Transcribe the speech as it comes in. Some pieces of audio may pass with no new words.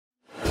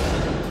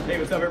Hey,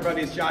 what's up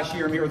everybody? It's Josh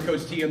here. I'm here with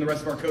Coach T and the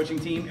rest of our coaching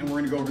team, and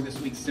we're gonna go over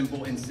this week's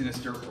simple and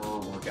SinisterER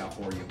workout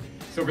for you.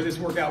 So for this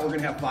workout, we're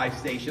gonna have 5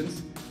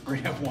 stations. We're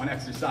gonna have 1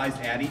 exercise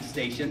at each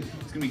station.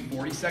 It's gonna be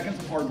 40 seconds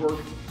of hard work,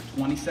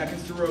 20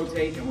 seconds to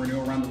rotate, and we're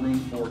gonna go around the room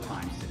 4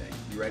 times today.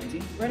 You ready,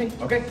 T? Ready.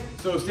 Okay,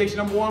 so station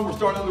number 1, we're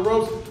starting on the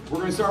ropes. We're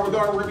gonna start with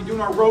we're gonna be doing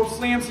our rope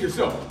slams here.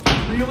 So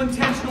real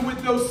intentional with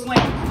those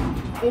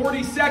slams.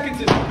 40 seconds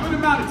is a good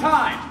amount of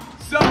time.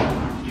 So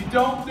you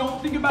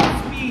don't think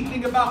about speed,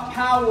 think about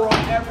power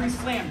on every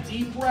slam.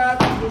 Deep breath,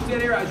 push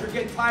that air. As you're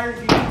getting tired,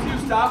 if you need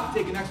to, stop,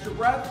 take an extra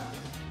breath.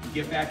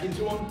 Get back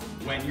into them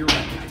when you're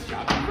ready. Nice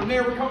job. From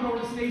there, we're coming over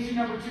to station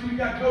number 2. We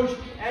got Coach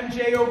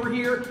MJ over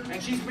here,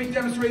 and she's going to be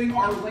demonstrating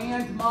our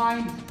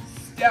landmine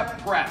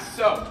step press.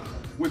 So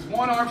with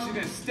one arm, she's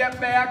going to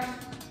step back,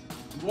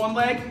 one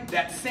leg.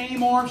 That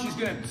same arm, she's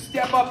going to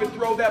step up and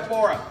throw that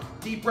bar up.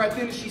 Deep breath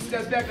in as she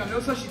steps back. Now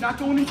notice how she's not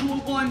going into a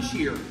lunge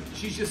here.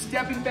 She's just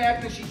stepping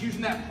back, and she's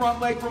using that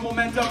front leg for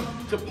momentum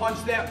to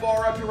punch that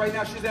bar up here. Right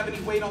now, she doesn't have any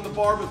weight on the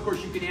bar, but of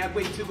course you can add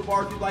weight to the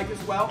bar if you'd like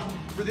as well.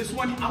 For this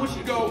one, I want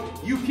you to go,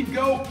 you can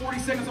go 40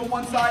 seconds on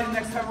one side, and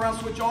next time around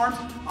switch arms.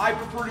 I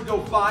prefer to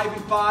go 5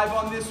 and 5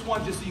 on this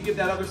one, just so you give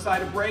that other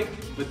side a break,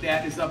 but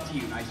that is up to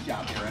you. Nice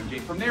job there, MJ.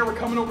 From there, we're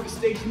coming over to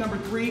station number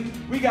 3.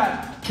 We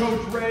got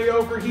Coach Ray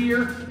over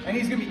here, and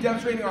he's gonna be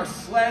demonstrating our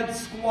sled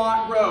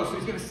squat row. So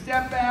he's gonna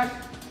step back,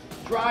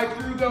 drive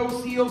through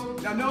those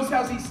heels. Now notice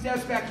how as he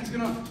steps back, he's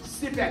gonna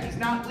sit back. He's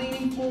not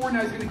leaning forward,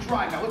 now he's gonna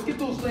drive. Now let's get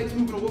those legs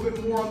moving a little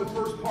bit more on the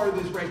first part of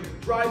this, right?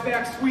 Drive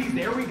back, squeeze,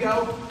 there we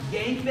go.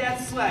 Yank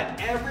that sled.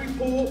 Every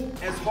pull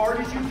as hard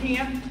as you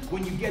can.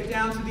 When you get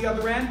down to the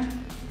other end,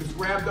 just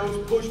grab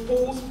those push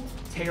pulls,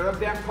 tear up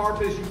that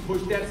carpet as you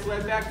push that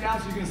sled back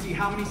down, so you're gonna see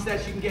how many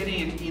sets you can get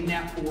in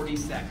that 40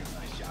 seconds.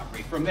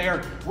 From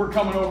there, we're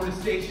coming over to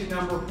station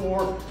number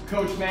 4.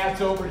 Coach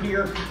Matt's over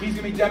here. He's going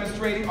to be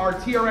demonstrating our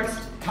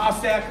TRX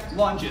Cossack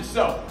lunges.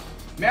 So,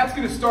 Matt's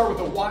going to start with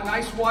a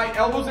nice wide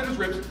elbows in his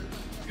ribs.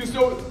 He's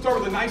going to start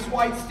with a nice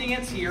wide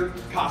stance here.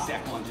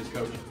 Cossack lunges,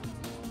 Coach.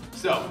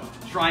 So,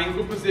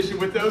 triangle position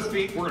with those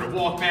feet. We're going to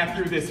walk Matt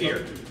through this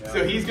here.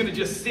 So he's going to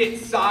just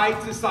sit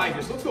side to side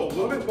here. So let's go a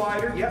little bit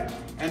wider. Yep.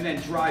 And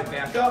then drive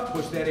back up,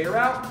 push that air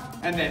out,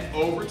 and then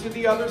over to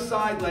the other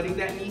side, letting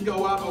that knee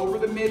go out over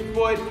the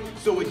midfoot.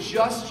 So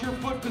adjust your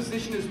foot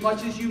position as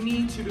much as you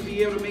need to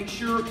be able to make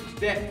sure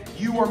that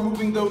you are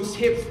moving those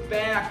hips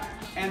back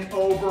and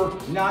over,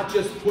 not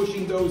just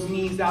pushing those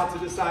knees out to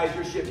the sides.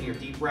 You're shifting your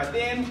deep breath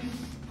in,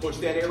 push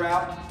that air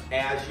out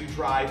as you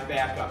drive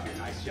back up here.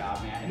 Nice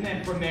job, Matt. And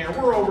then from there,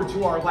 we're over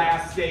to our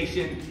last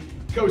station.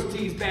 Coach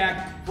T's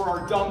back for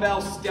our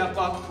dumbbell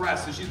step-up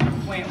press. So she's going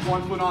to plant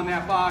one foot on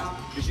that box,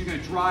 and she's going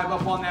to drive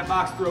up on that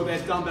box, throw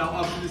that dumbbell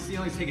up to the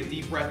ceiling, take a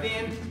deep breath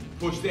in,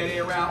 push that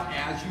air out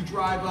as you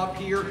drive up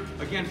here.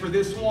 Again, for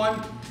this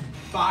one,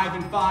 5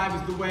 and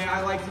 5 is the way I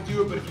like to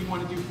do it, but if you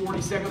want to do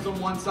 40 seconds on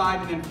one side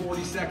and then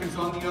 40 seconds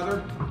on the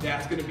other,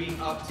 that's going to be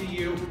up to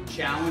you.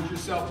 Challenge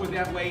yourself with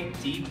that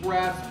weight, deep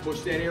breaths,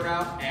 push that air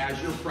out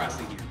as you're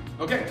pressing here.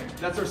 Okay,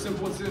 that's our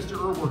simple and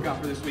SinisterER workout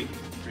for this week.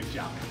 Great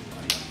job,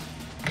 everybody.